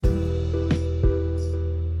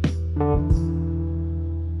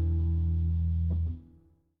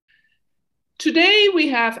Today we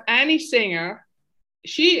have Annie Singer.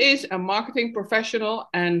 She is a marketing professional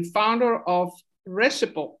and founder of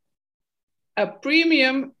Recipe, a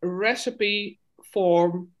premium recipe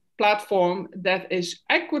form platform that is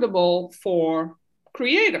equitable for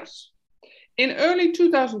creators. In early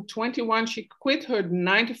 2021, she quit her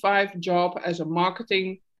 9 to 5 job as a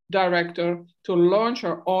marketing director to launch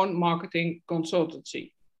her own marketing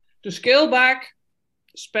consultancy. To scale back,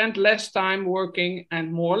 spend less time working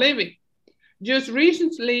and more living. Just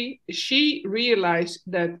recently, she realized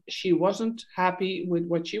that she wasn't happy with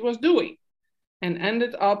what she was doing and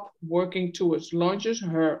ended up working towards launching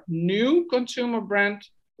her new consumer brand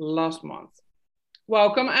last month.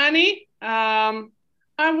 Welcome, Annie. I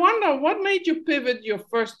wonder what made you pivot your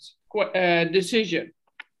first decision?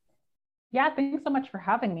 Yeah, thanks so much for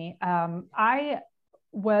having me. I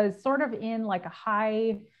was sort of in like a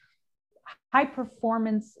high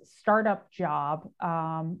performance startup job,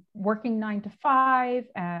 working 9 to 5,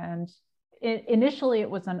 and initially it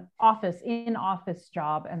was an in office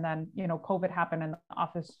job, and then COVID happened and the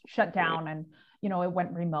office shut down, and it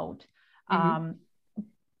went remote. Mm-hmm.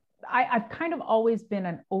 I've kind of always been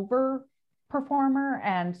an over performer,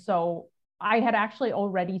 and so I had actually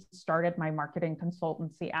already started my marketing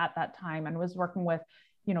consultancy at that time and was working with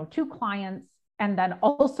 2 clients, and then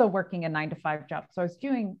also working a 9 to 5 job. So I was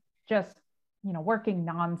doing just working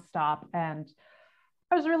nonstop, and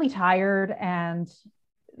I was really tired, and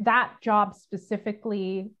that job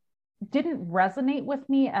specifically didn't resonate with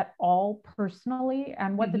me at all personally.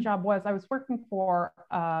 And what the job was, I was working for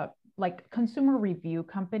like consumer review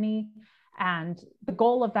company, and the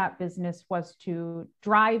goal of that business was to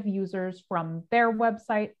drive users from their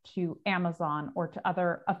website to Amazon or to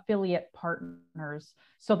other affiliate partners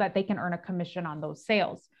so that they can earn a commission on those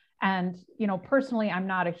sales. And personally, I'm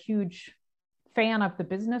not a huge fan of the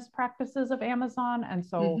business practices of Amazon. And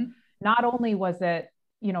so not only was it,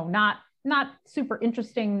 not super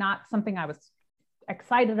interesting, not something I was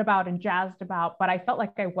excited about and jazzed about, but I felt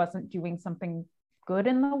like I wasn't doing something good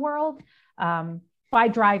in the world by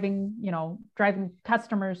driving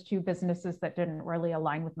customers to businesses that didn't really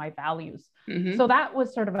align with my values. So that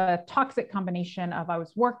was sort of a toxic combination of I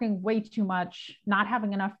was working way too much, not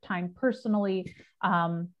having enough time personally,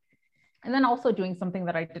 and then also doing something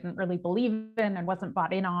that I didn't really believe in and wasn't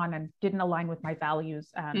bought in on and didn't align with my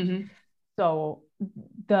values. And so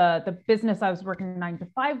the business I was working 9 to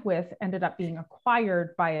 5 with ended up being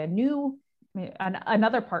acquired by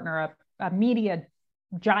another partner, a media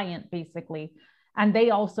giant, basically. And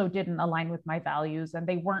they also didn't align with my values, and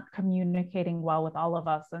they weren't communicating well with all of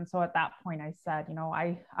us. And so at that point I said,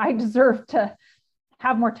 I deserve to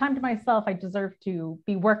have more time to myself. I deserve to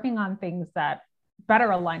be working on things that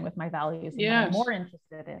better align with my values and that I'm more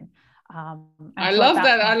interested in. I love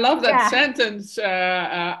that. I love that sentence.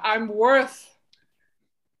 I'm worth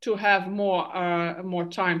to have more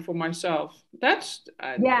time for myself. That's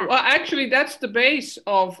well, actually, that's the base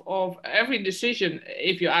of every decision,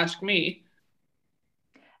 if you ask me.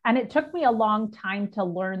 And it took me a long time to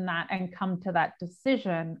learn that and come to that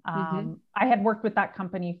decision. I had worked with that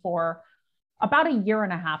company for about 1.5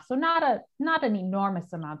 years, so not an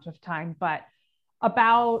enormous amount of time, but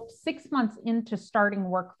about 6 months into starting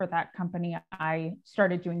work for that company, I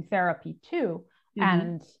started doing therapy too.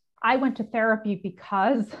 And I went to therapy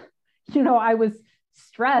because, I was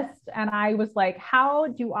stressed, and I was like, how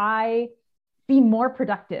do I be more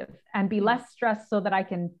productive and be less stressed so that I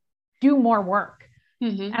can do more work?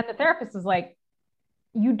 And the therapist is like,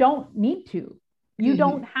 you don't need to. You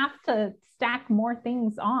don't have to stack more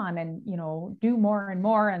things on and, do more and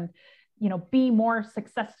more and, be more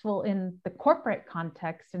successful in the corporate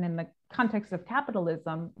context and in the context of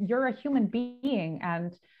capitalism. You're a human being,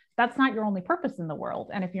 and that's not your only purpose in the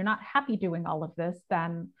world. And if you're not happy doing all of this,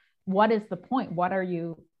 then what is the point? What are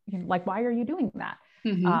you like, why are you doing that?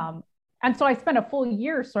 And so I spent a full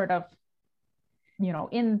year sort of,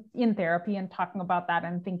 in therapy and talking about that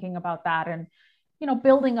and thinking about that and,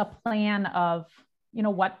 building a plan of,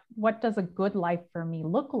 what does a good life for me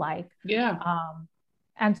look like?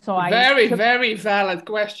 And so very valid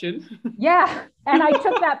question. And I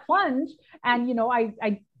took that plunge, and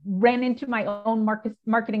I ran into my own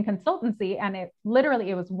marketing consultancy, and it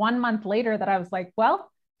was 1 month later that I was like,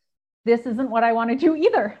 well, this isn't what I want to do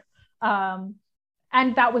either. And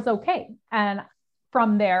that was okay. And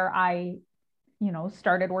from there, I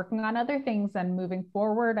started working on other things and moving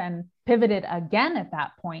forward and pivoted again at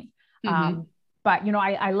that point. But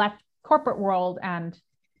I left corporate world and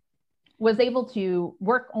was able to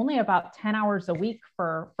work only about 10 hours a week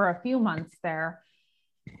for a few months there,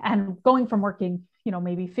 and going from working,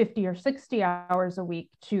 maybe 50 or 60 hours a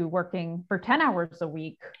week to working for 10 hours a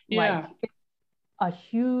week. Like a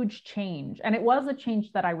huge change. And it was a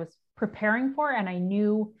change that I was preparing for. And I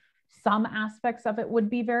knew some aspects of it would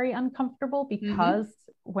be very uncomfortable because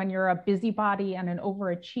when you're a busybody and an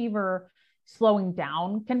overachiever, slowing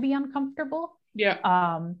down can be uncomfortable. Yeah.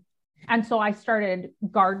 And so I started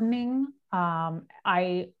gardening.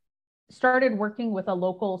 I started working with a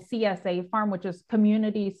local CSA farm, which is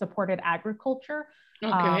community supported agriculture.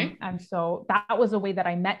 Okay. And so that was a way that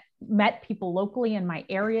I met people locally in my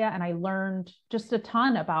area, and I learned just a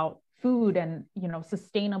ton about food and, you know,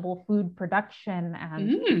 sustainable food production and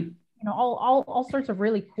you know, all sorts of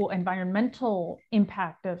really cool environmental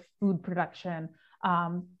impact of food production,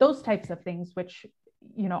 those types of things, which,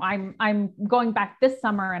 you know, I'm going back this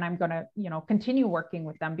summer and I'm going to, you know, continue working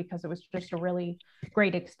with them because it was just a really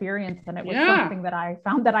great experience. And it was something that I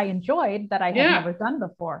found that I enjoyed that I had never done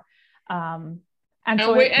before. And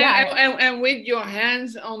so with your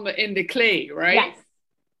hands in the clay, right? Yes.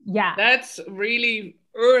 Yeah. That's really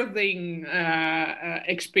earthing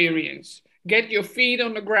experience. Get your feet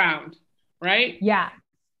on the ground, right? Yeah.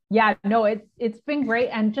 Yeah. No, it's been great.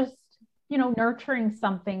 And just, you know, nurturing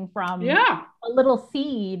something from a little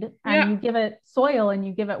seed, and you give it soil and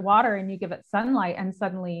you give it water and you give it sunlight, and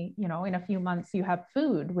suddenly, you know, in a few months you have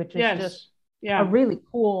food, which is just a really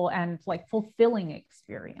cool and like fulfilling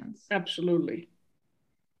experience. Absolutely.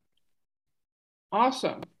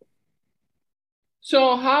 Awesome.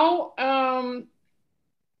 So how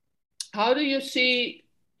do you see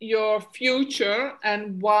your future,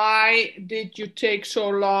 and why did you take so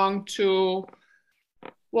long to,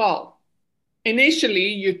 well, initially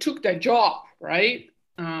you took that job, right?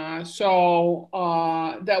 So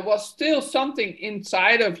there was still something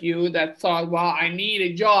inside of you that thought, well, I need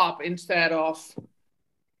a job, instead of,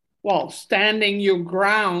 well, standing your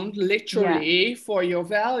ground literally for your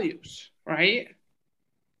values, right?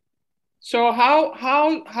 So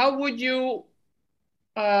how would you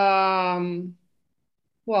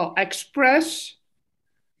express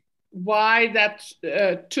why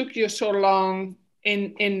that took you so long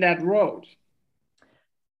in that road?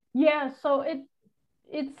 Yeah, so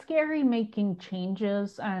it's scary making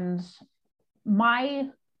changes, and my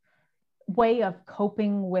way of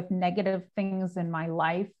coping with negative things in my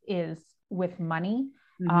life is with money.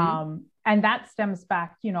 And that stems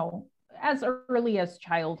back, you know, as early as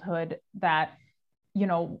childhood, that, you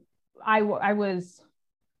know, I was,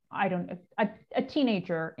 I don't know, a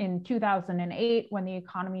teenager in 2008 when the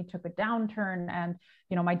economy took a downturn, and,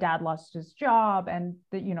 you know, my dad lost his job, and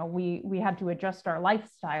you know, we had to adjust our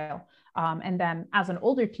lifestyle. And then as an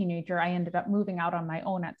older teenager, I ended up moving out on my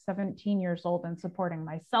own at 17 years old and supporting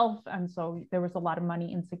myself. And so there was a lot of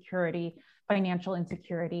money insecurity, financial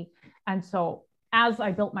insecurity. And so as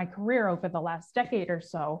I built my career over the last decade or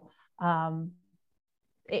so,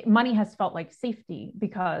 money has felt like safety,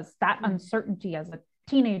 because that uncertainty as a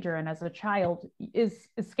teenager and as a child is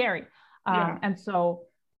scary. And so,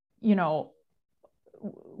 you know,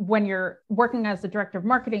 when you're working as the director of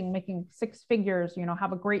marketing, making six figures, you know,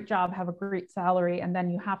 have a great job, have a great salary, and then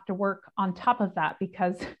you have to work on top of that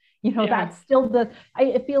because, you know, that's still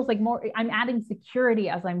it feels like more, I'm adding security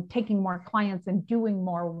as I'm taking more clients and doing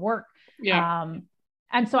more work.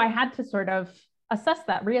 And so I had to sort of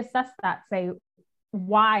reassess that, say,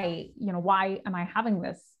 why am I having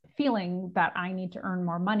this feeling that I need to earn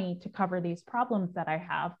more money to cover these problems that I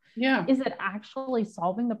have? Is it actually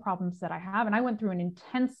solving the problems that I have? And I went through an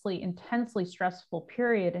intensely stressful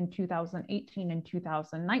period in 2018 and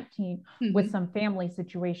 2019 with some family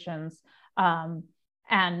situations.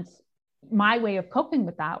 And my way of coping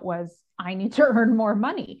with that was, I need to earn more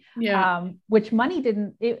money, which money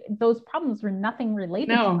those problems were nothing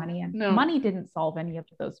related to money, and money didn't solve any of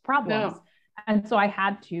those problems. And so I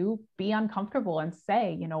had to be uncomfortable and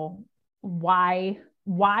say, you know, why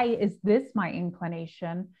is this my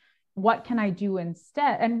inclination? What can I do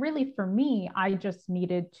instead? And really for me, I just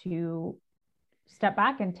needed to step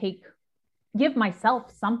back and give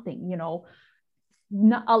myself something, you know,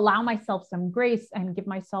 allow myself some grace and give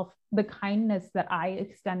myself the kindness that I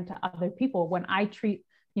extend to other people. When I treat,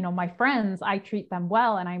 you know, my friends, I treat them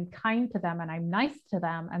well, and I'm kind to them, and I'm nice to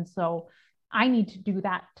them. And so I need to do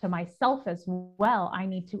that to myself as well. I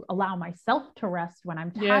need to allow myself to rest when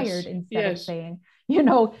I'm tired, instead of saying, you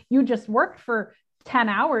know, you just worked for 10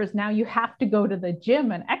 hours. Now you have to go to the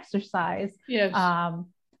gym and exercise.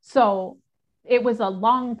 So it was a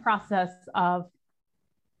long process of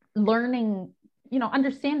learning, you know,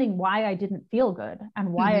 understanding why I didn't feel good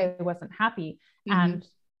and why I wasn't happy, and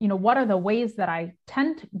what are the ways that I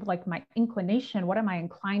tend to, like my inclination, what am I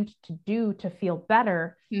inclined to do to feel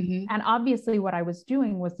better? And obviously what I was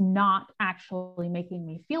doing was not actually making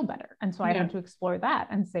me feel better. And so I had to explore that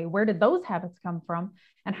and say, where did those habits come from?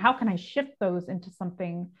 And how can I shift those into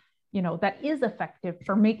something, that is effective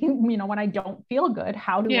for making, when I don't feel good,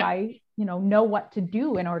 how do I, know what to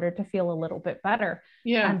do in order to feel a little bit better?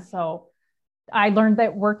 And so I learned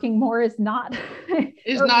that working more is not,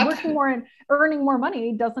 working more and earning more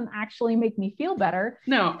money doesn't actually make me feel better.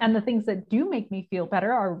 No. And the things that do make me feel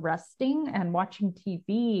better are resting and watching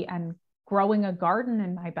TV and growing a garden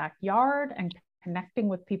in my backyard and connecting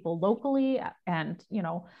with people locally and,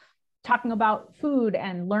 talking about food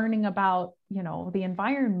and learning about, the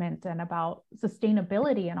environment and about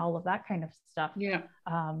sustainability and all of that kind of stuff. Yeah.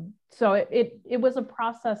 So it was a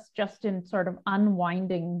process just in sort of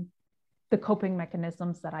unwinding the coping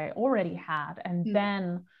mechanisms that I already had, and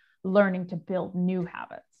then learning to build new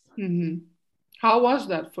habits. How was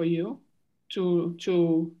that for you to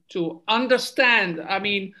understand? I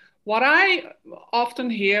mean, what I often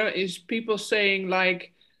hear is people saying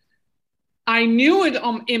like, I knew it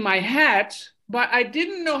in my head, but I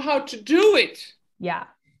didn't know how to do it. Yeah.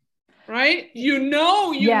 Right? You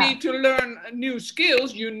need to learn new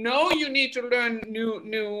skills. You need to learn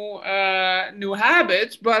new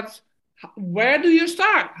habits, but where do you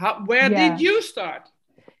start? Where did you start?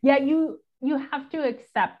 Yeah, you have to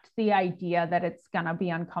accept the idea that it's gonna be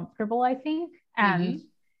uncomfortable, I think. And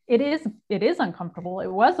it is uncomfortable.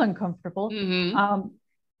 It was uncomfortable.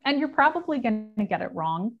 And you're probably gonna get it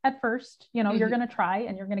wrong at first. You're gonna try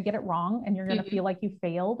and you're gonna get it wrong and you're gonna feel like you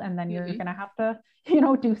failed, and then you're gonna have to,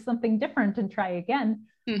 do something different and try again.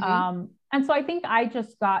 And so I think I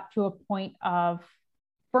just got to a point of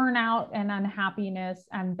burnout and unhappiness,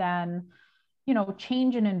 and then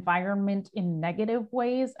change in environment in negative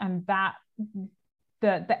ways, and that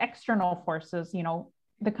the external forces,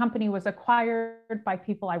 the company was acquired by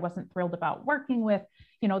people I wasn't thrilled about working with,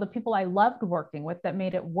 the people I loved working with that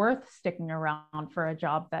made it worth sticking around for a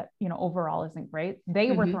job that overall isn't great,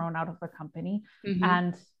 they were thrown out of the company.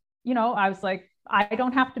 And I was like, I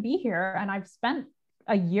don't have to be here, and I've spent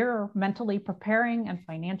a year mentally preparing and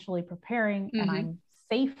financially preparing, and I'm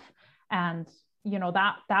safe. And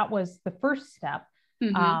that was the first step.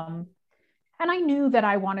 And I knew that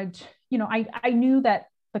I wanted, I knew that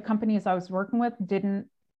the companies I was working with didn't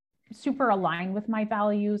super align with my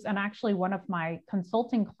values. And actually one of my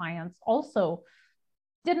consulting clients also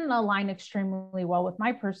didn't align extremely well with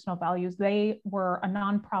my personal values. They were a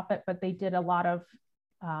nonprofit, but they did a lot of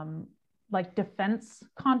like defense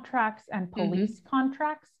contracts and police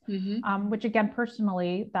contracts, which again,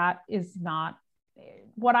 personally, that is not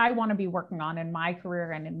what I want to be working on in my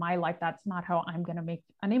career and in my life. That's not how I'm going to make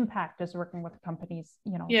an impact, is working with companies,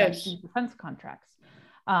 that do defense contracts.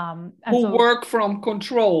 Who work from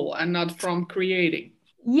control and not from creating.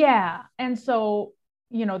 Yeah. And so,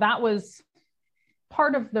 that was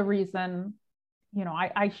part of the reason,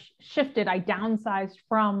 I shifted, I downsized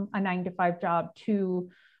from a 9-to-5 job to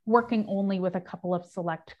working only with a couple of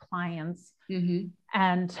select clients.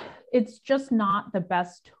 And it's just not the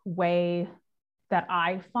best way that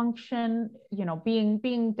I function,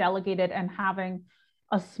 being delegated and having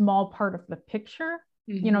a small part of the picture.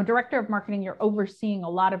 Director of marketing, you're overseeing a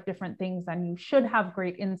lot of different things, and you should have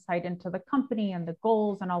great insight into the company and the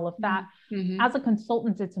goals and all of that. As a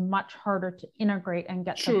consultant, it's much harder to integrate and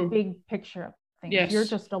get the big picture of things. You're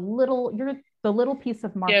just you're the little piece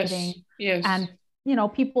of marketing. And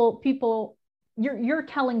people you're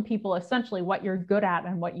telling people essentially what you're good at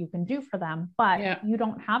and what you can do for them, but you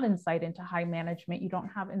don't have insight into high management. You don't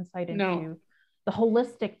have insight into the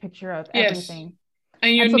holistic picture of everything.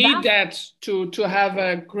 And you need that to have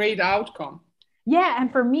a great outcome. Yeah.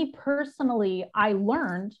 And for me personally, I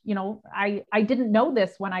learned, I didn't know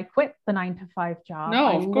this when I quit the 9-to-5 job.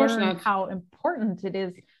 No, of course not. How important it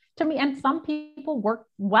is to me. And some people work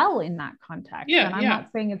well in that context. And I'm not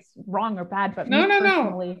saying it's wrong or bad, but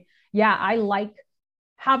personally, I like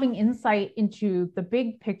having insight into the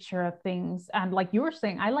big picture of things. And like you were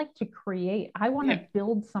saying, I like to create. I want to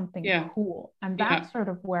build something cool. And that's sort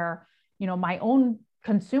of where, my own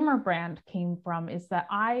consumer brand came from, is that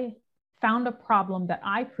I found a problem that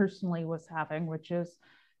I personally was having, which is,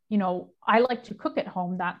 I like to cook at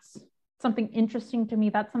home. That's something interesting to me.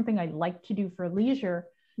 That's something I like to do for leisure.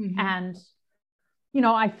 And,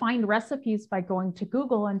 I find recipes by going to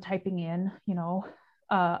Google and typing in,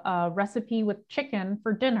 a recipe with chicken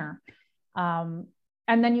for dinner. And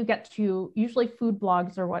then you get to, usually food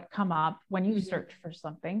blogs are what come up when you search for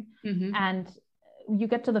something. And you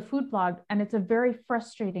get to the food blog and it's a very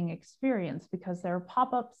frustrating experience because there are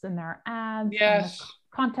pop-ups and there are ads and the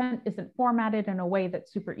content isn't formatted in a way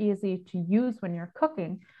that's super easy to use when you're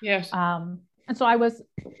cooking. And so I was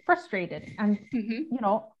frustrated, and you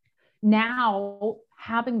know, now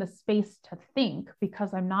having the space to think,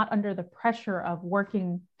 because I'm not under the pressure of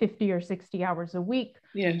working 50 or 60 hours a week.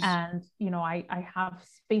 And, you know, I have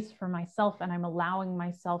space for myself and I'm allowing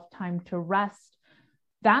myself time to rest.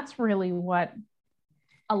 That's really what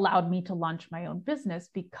allowed me to launch my own business,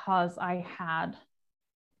 because I had,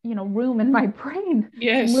 you know, room in my brain,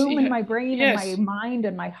 in my brain and my mind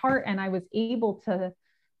and my heart. And I was able to,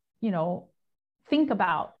 you know, think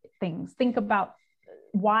about things, think about,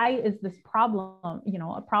 why is this problem, you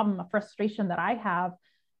know, a frustration that I have?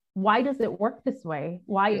 Why does it work this way?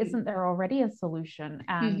 Why isn't there already a solution?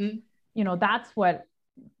 And, you know, that's what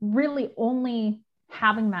really, only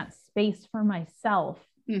having that space for myself,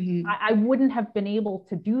 I wouldn't have been able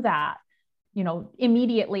to do that, you know,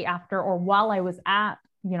 immediately after, or while I was at,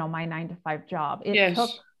 you know, my 9-to-5 job.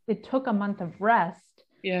 It took a month of rest.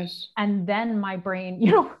 And then my brain,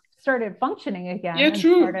 you know, started functioning again.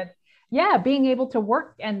 Started being able to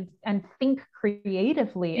work and think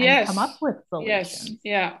creatively and come up with solutions.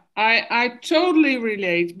 I totally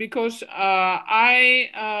relate, because I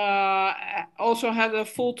also had a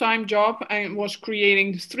full-time job and was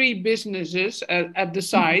creating 3 businesses at the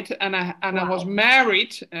side, and I was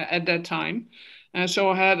married at that time, so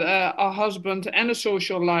I had a husband and a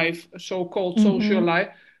social life, so-called social life,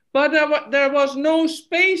 but there was no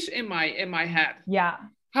space in my head.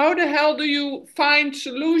 How the hell do you find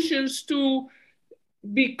solutions to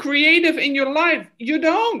be creative in your life? You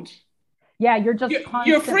don't. You're just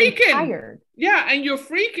you're freaking tired. And you're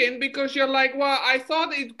freaking because you're like, well, I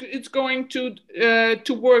thought it's going to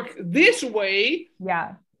work this way.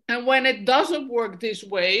 And when it doesn't work this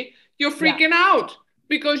way, you're freaking out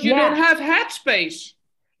because you don't have headspace.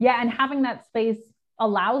 And having that space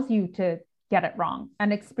allows you to get it wrong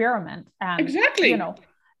and experiment. And, you know,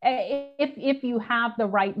 if you have the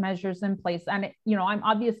right measures in place, and you know, I'm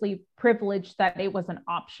obviously privileged that it was an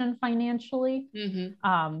option financially,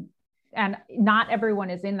 and not everyone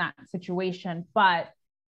is in that situation, but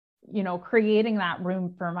you know, creating that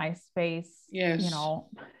room for my space, you know,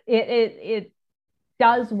 it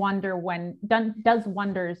does wonders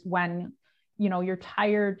when, you know, you're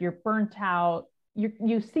tired, you're burnt out,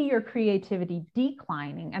 you see your creativity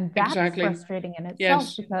declining, and that's frustrating in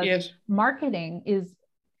itself, because marketing is,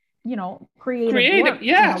 you know, creative work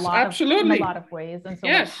in a lot of ways. And so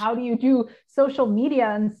like, how do you do social media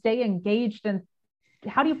and stay engaged, and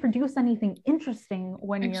how do you produce anything interesting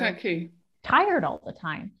when you're tired all the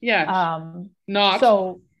time? And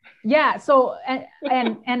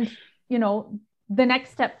you know, the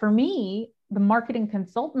next step for me, the marketing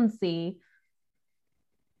consultancy,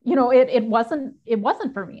 you know, it wasn't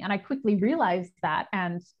for me, and I quickly realized that.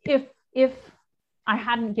 And if I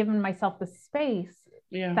hadn't given myself the space,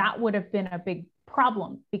 that would have been a big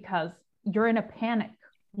problem, because you're in a panic,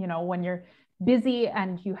 you know, when you're busy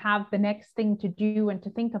and you have the next thing to do and to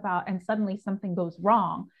think about, and suddenly something goes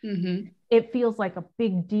wrong. It feels like a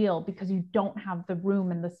big deal, because you don't have the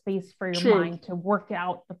room and the space for your mind to work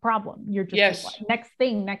out the problem. You're just like, next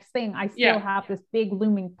thing. I still have this big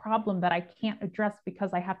looming problem that I can't address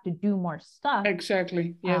because I have to do more stuff.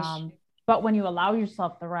 But when you allow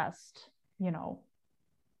yourself the rest, you know,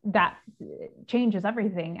 that changes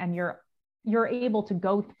everything, and you're able to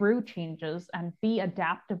go through changes and be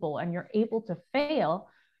adaptable, and you're able to fail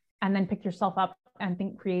and then pick yourself up and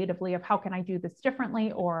think creatively of, how can I do this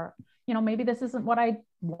differently? Or, you know, maybe this isn't what I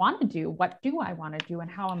want to do. What do I want to do, and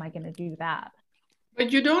how am I going to do that?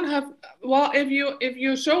 But you don't have, well, if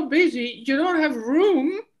you're so busy, you don't have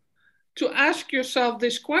room to ask yourself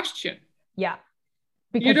this question.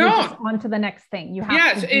 Because you don't. You're just on to the next thing. You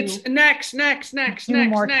have to it's next.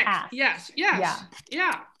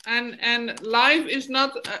 And life is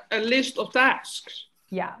not a list of tasks.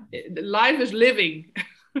 Life is living.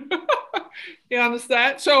 You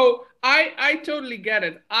understand? So I totally get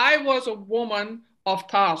it. I was a woman of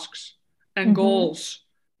tasks and goals,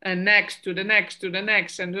 and next to the next and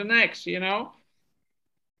the next, you know.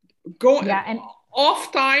 And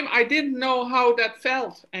off time, I didn't know how that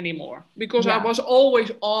felt anymore, because I was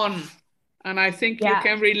always on. And I think you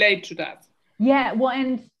can relate to that. Well,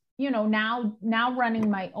 and you know, now running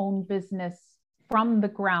my own business from the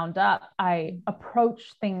ground up, I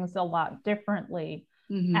approach things a lot differently.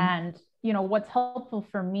 And you know, what's helpful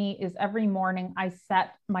for me is every morning I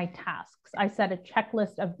set my tasks. I set a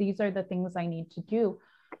checklist of, these are the things I need to do,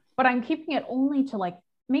 but I'm keeping it only to like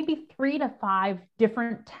maybe 3 to 5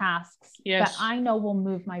 different tasks that I know will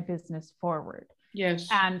move my business forward. Yes.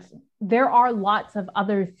 And there are lots of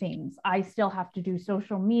other things. I still have to do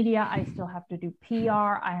social media. I still have to do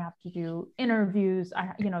PR. I have to do interviews.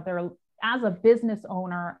 As a business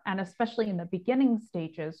owner, and especially in the beginning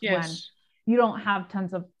stages, when Yes. you don't have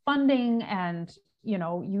tons of funding and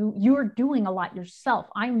you're doing a lot yourself.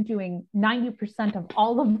 I'm doing 90% of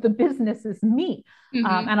all of the business is me.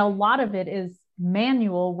 And a lot of it is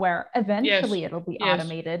manual, where eventually Yes. it'll be Yes.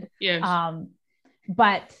 automated. Yes.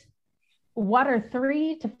 But what are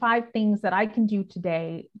 3 to 5 things that I can do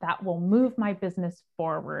today that will move my business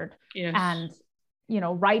forward? Yes. And,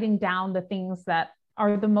 writing down the things that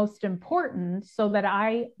are the most important so that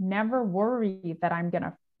I never worry that I'm going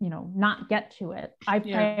to, not get to it. I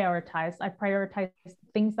prioritize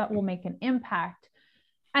things that will make an impact.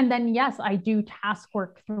 And then, yes, I do task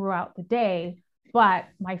work throughout the day, but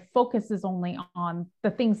my focus is only on the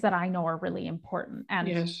things that I know are really important. And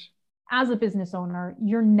yes. As a business owner,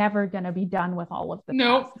 you're never going to be done with all of the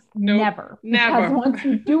tasks. Never. Because once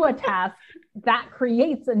you do a task, that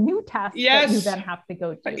creates a new task that you then have to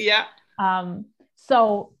go to. Yeah.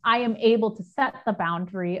 So I am able to set the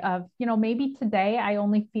boundary of, maybe today I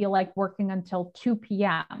only feel like working until 2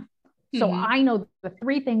 p.m. So I know the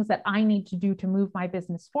 3 things that I need to do to move my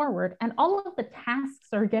business forward. And all of the tasks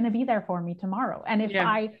are going to be there for me tomorrow. And if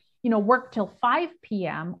I, work till 5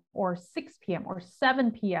 p.m. or 6 p.m. or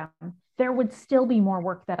 7 p.m., there would still be more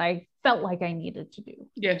work that I felt like I needed to do.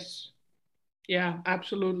 Yes. Yeah,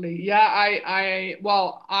 absolutely. Yeah,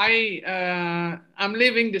 I'm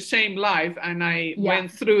living the same life, and I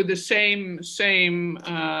went through the same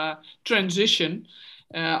transition,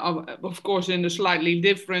 of course, in a slightly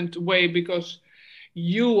different way, because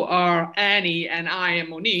you are Annie and I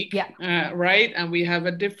am Monique, right? And we have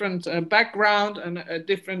a different background and a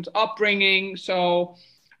different upbringing, so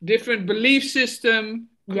different belief system,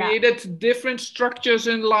 created different structures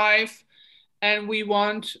in life. And we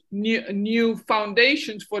want new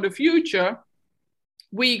foundations for the future,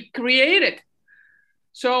 we create it.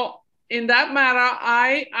 So in that matter,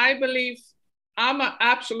 I believe I'm an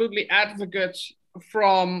absolutely advocate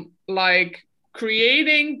from like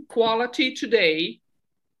creating quality today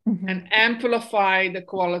and amplify the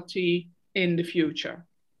quality in the future.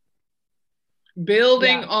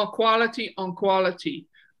 Building on quality.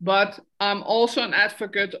 But I'm also an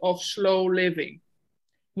advocate of slow living.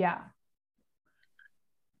 Yeah.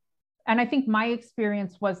 And I think my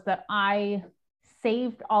experience was that I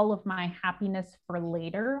saved all of my happiness for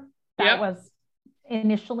later. That was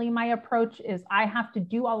initially my approach, is I have to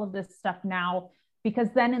do all of this stuff now, because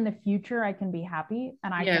then in the future I can be happy,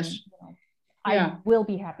 and I can, I will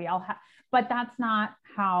be happy. But that's not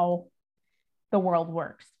how the world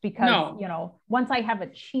works, because, once I have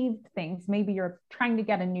achieved things, maybe you're trying to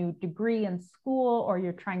get a new degree in school, or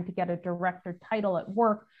you're trying to get a director title at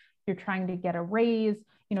work, you're trying to get a raise,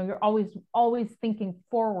 you're always thinking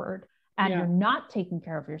forward, and you're not taking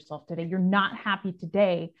care of yourself today. You're not happy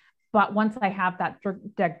today. But once I have that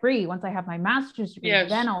degree, once I have my master's degree,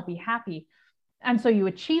 then I'll be happy. And so you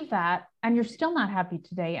achieve that, and you're still not happy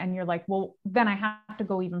today. And you're like, well, then I have to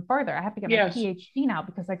go even further. I have to get my PhD now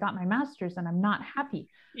because I got my master's and I'm not happy.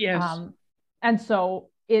 And so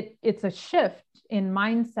it's a shift in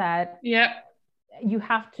mindset. You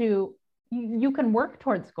have to, you can work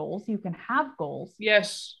towards goals, you can have goals.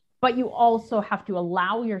 But you also have to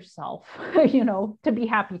allow yourself, to be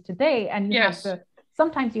happy today. And you have to,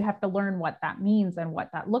 sometimes you have to learn what that means and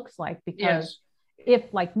what that looks like, because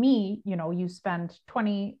if, like me, you spend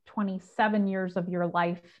 27 years of your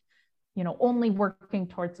life, only working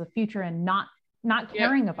towards the future and not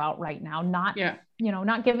caring about right now, not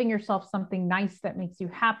giving yourself something nice that makes you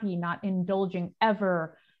happy, not indulging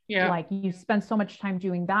ever. Like you spend so much time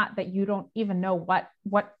doing that you don't even know what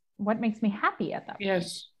makes me happy at that point.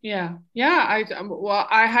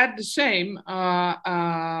 I had the same.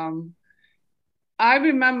 I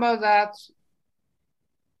remember that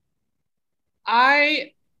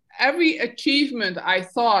every achievement I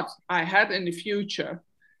thought I had in the future,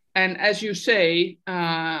 and as you say,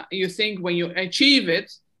 you think when you achieve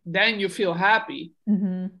it, then you feel happy.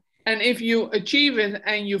 And if you achieve it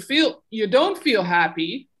and you don't feel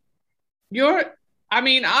happy,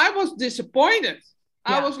 I was disappointed.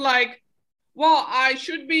 I was like, well, I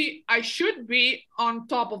should be on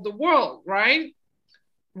top of the world, right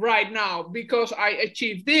now, because I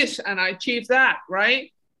achieved this and I achieved that,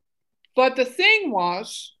 right? But the thing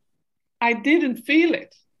was, I didn't feel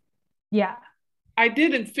it. I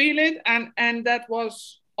didn't feel it. And that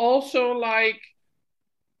was also like,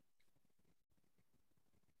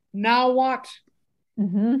 now what?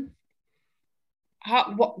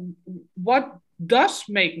 What does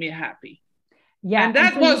make me happy? Yeah. And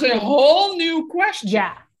that was a whole new question.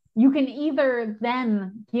 Yeah. You can either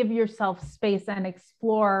then give yourself space and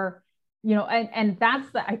explore, and that's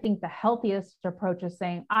I think the healthiest approach is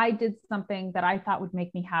saying, I did something that I thought would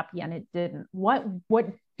make me happy and it didn't. What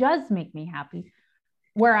does make me happy?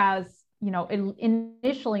 Whereas,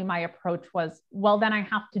 initially my approach was, well, then I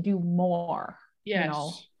have to do more.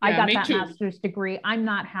 Yes. I got that master's degree. I'm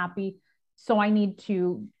not happy. So I need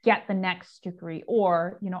to get the next degree.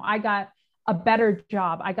 Or, I got a better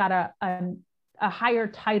job. I got a higher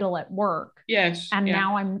title at work. Yes. And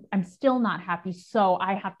now I'm still not happy. So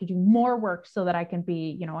I have to do more work so that I can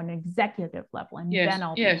be, an executive level, and then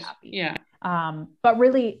I'll be happy. Yeah. But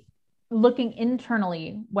really looking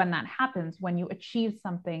internally when that happens, when you achieve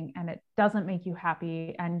something and it doesn't make you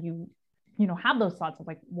happy, and you have those thoughts of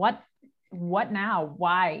like, what now?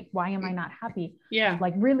 Why am I not happy? Yeah.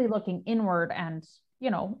 Like really looking inward and,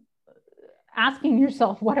 asking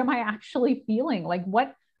yourself, what am I actually feeling? Like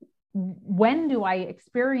when do I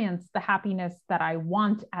experience the happiness that I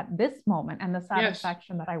want at this moment and the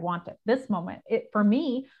satisfaction that I want at this moment? For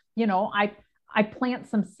me, I plant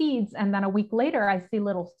some seeds, and then a week later I see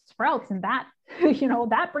little sprouts, and that,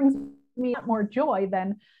 that brings me more joy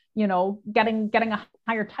than, getting a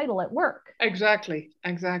higher title at work. Exactly.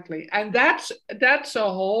 And that's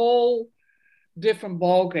a whole different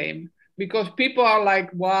ball game, because people are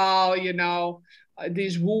like, wow,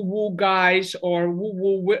 these woo-woo guys or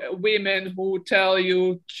woo-woo women who tell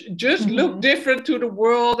you just look different to the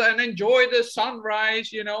world and enjoy the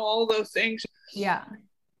sunrise, all those things. Yeah.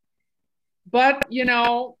 But,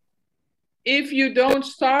 if you don't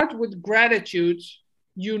start with gratitude,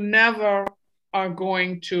 you never are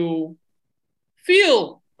going to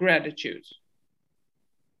feel gratitude.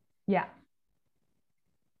 Yeah.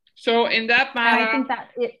 So in that matter, and I think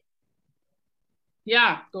that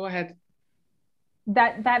go ahead.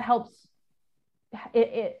 That helps.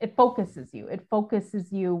 It focuses you. It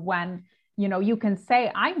focuses you when, you can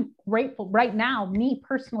say, I'm grateful right now, me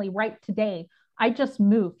personally, right today. I just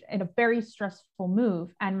moved in a very stressful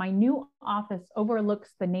move, and my new office overlooks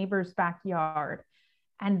the neighbor's backyard.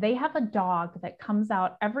 And they have a dog that comes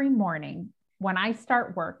out every morning when I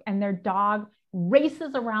start work, and their dog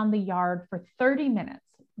races around the yard for 30 minutes,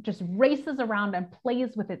 just races around and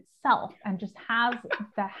plays with itself and just has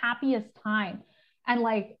the happiest time. And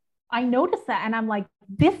like, I notice that, and I'm like,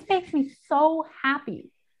 this makes me so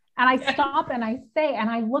happy. And I stop and I say, and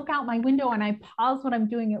I look out my window and I pause what I'm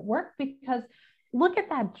doing at work, because look at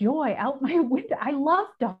that joy out my window. I love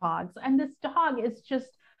dogs. And this dog is just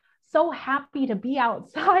so happy to be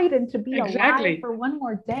outside and to be alive for one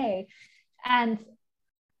more day. And,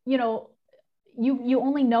 you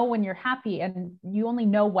only know when you're happy, and you only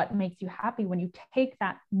know what makes you happy when you take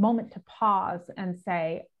that moment to pause and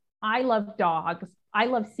say, I love dogs. I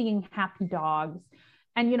love seeing happy dogs.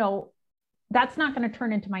 And, that's not going to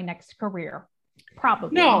turn into my next career.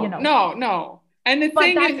 Probably. No. And the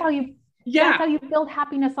thing that's is, that's how you build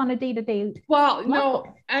happiness on a day-to-day level.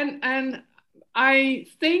 No. And I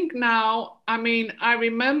think now, I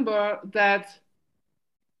remember that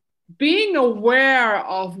being aware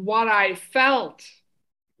of what I felt,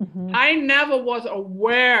 I never was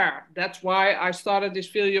aware. That's why I started this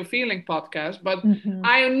Feel Your Feeling podcast. But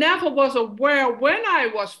I never was aware when I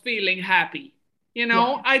was feeling happy.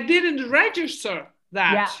 I didn't register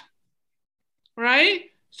that. Yeah. Right?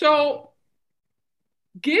 So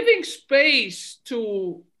giving space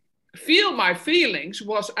to feel my feelings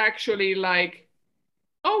was actually like,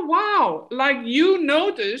 oh, wow. Like you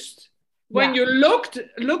noticed when you look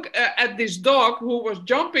at this dog who was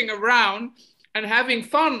jumping around and having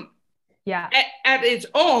fun at its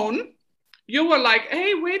own, you were like,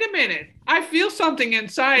 hey, wait a minute. I feel something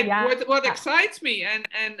inside what excites me.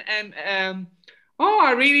 And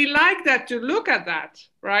I really like that, to look at that,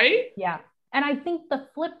 right? Yeah. And I think the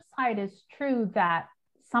flip side is true, that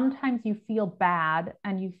sometimes you feel bad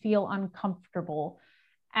and you feel uncomfortable.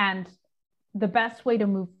 And the best way to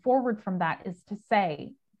move forward from that is to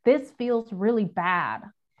say, this feels really bad.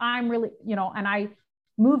 I'm really, and I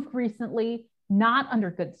moved recently, not under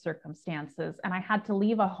good circumstances. And I had to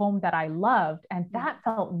leave a home that I loved. And that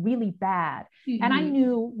felt really bad. And I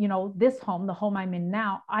knew, this home, the home I'm in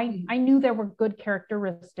now, I knew there were good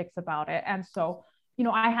characteristics about it. And so,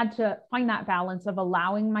 I had to find that balance of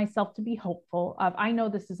allowing myself to be hopeful of, I know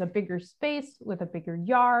this is a bigger space with a bigger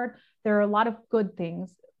yard. There are a lot of good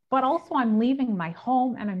things, but also I'm leaving my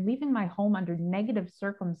home, and I'm leaving my home under negative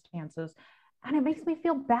circumstances. And it makes me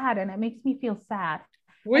feel bad, and it makes me feel sad.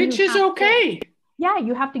 Which is okay.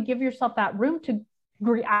 You have to give yourself that room to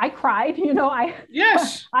grieve. I cried,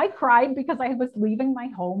 Yes. I cried because I was leaving my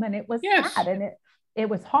home, and it was sad, and it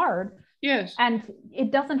was hard. Yes. And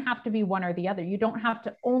it doesn't have to be one or the other. You don't have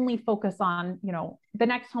to only focus on, the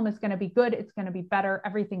next home is going to be good, it's going to be better,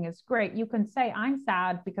 everything is great. You can say, I'm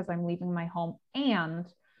sad because I'm leaving my home, and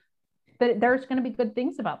there's going to be good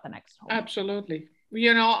things about the next home. Absolutely.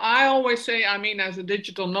 I always say, I mean, as a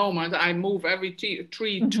digital nomad, I move every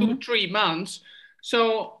 3 months.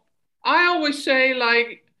 So I always say,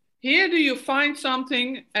 like, here do you find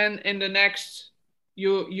something, and in the next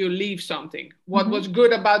you leave something. What was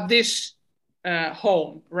good about this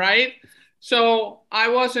home, right? So I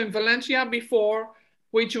was in Valencia before,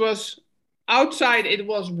 which was outside, it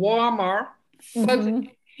was warmer, but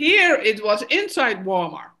here it was inside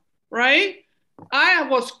warmer, right? I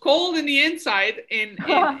was cold in the inside in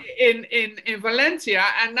Valencia,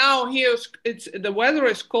 and now the weather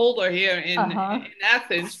is colder here in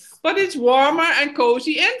Athens, but it's warmer and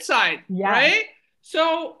cozy inside, right?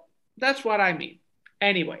 So that's what I mean.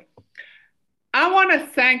 Anyway, I want to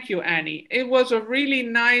thank you, Annie. It was a really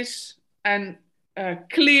nice and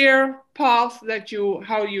clear path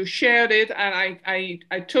how you shared it, and I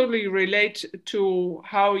totally relate to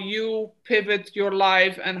how you pivot your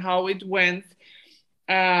life and how it went.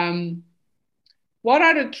 What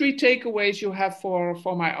are the 3 takeaways you have for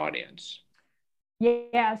my audience?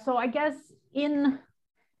 Yeah, so I guess in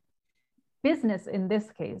business, in this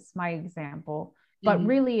case, my example, but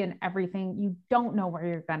really in everything, you don't know where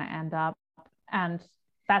you're going to end up, and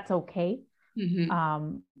that's okay.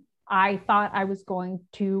 I thought I was going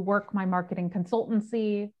to work my marketing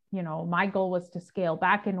consultancy. My goal was to scale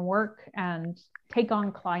back in work and take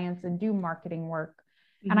on clients and do marketing work.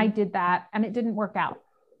 And I did that, and it didn't work out.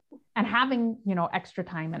 And having, extra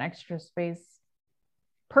time and extra space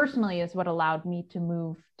personally is what allowed me to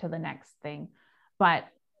move to the next thing. But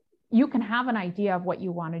you can have an idea of what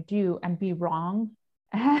you want to do and be wrong.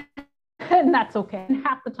 And that's okay. And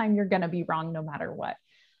half the time you're going to be wrong no matter what.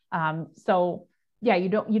 So yeah, you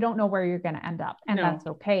don't know where you're going to end up, and that's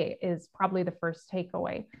okay, is probably the first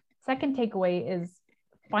takeaway. Second takeaway is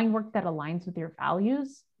find work that aligns with your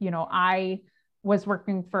values. I was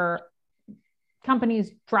working for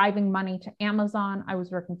companies driving money to Amazon. I was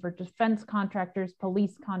working for defense contractors,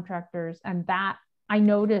 police contractors, and that I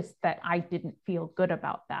noticed that I didn't feel good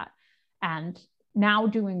about that. And now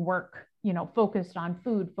doing work, focused on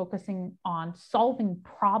food, focusing on solving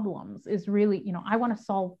problems is really, I want to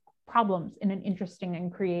solve problems in an interesting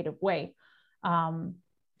and creative way.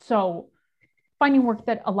 So finding work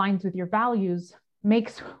that aligns with your values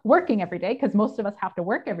makes working every day, because most of us have to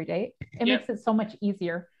work every day. It makes it so much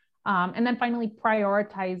easier. And then finally,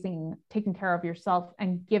 prioritizing taking care of yourself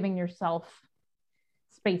and giving yourself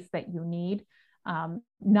space that you need,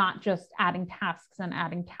 not just adding tasks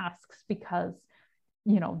because,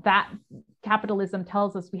 that capitalism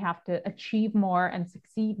tells us we have to achieve more and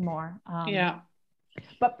succeed more.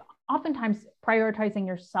 But oftentimes prioritizing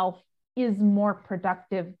yourself is more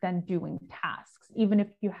productive than doing tasks, even if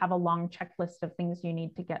you have a long checklist of things you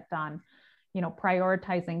need to get done.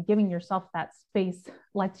 Prioritizing, giving yourself that space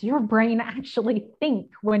lets your brain actually think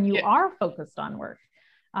when you are focused on work.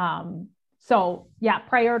 So yeah,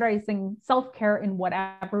 prioritizing self-care in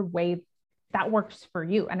whatever way that works for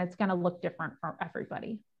you. And it's going to look different for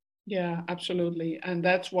everybody. Yeah, absolutely. And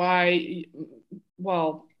that's why,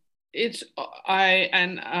 well,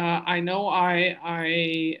 I know I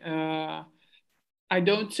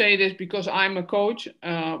don't say this because I'm a coach,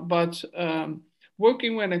 but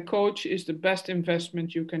working with a coach is the best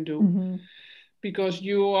investment you can do, because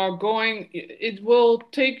it will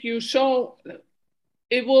take you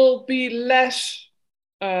it will be less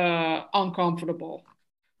uncomfortable.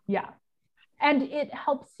 Yeah. And it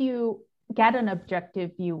helps you get an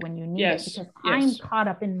objective view when you need it, because I'm caught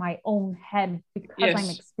up in my own head because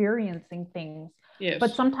I'm experiencing things.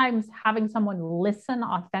 But sometimes having someone listen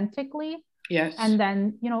authentically, and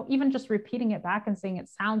then, even just repeating it back and saying, it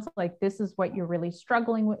sounds like this is what you're really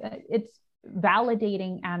struggling with. It's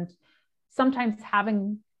validating. And sometimes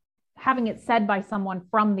having it said by someone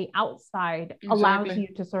from the outside allows you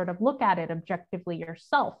to sort of look at it objectively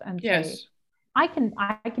yourself and say, I can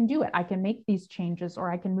do it. I can make these changes, or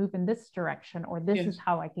I can move in this direction, or this is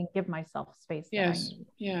how I can give myself space. Yeah.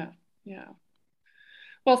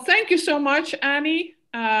 Well, thank you so much, Annie,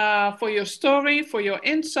 for your story, for your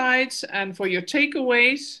insights, and for your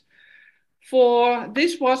takeaways.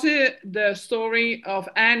 This was the story of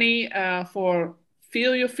Annie for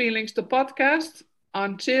Feel Your Feelings, the podcast.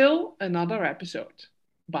 Until another episode.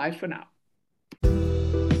 Bye for now.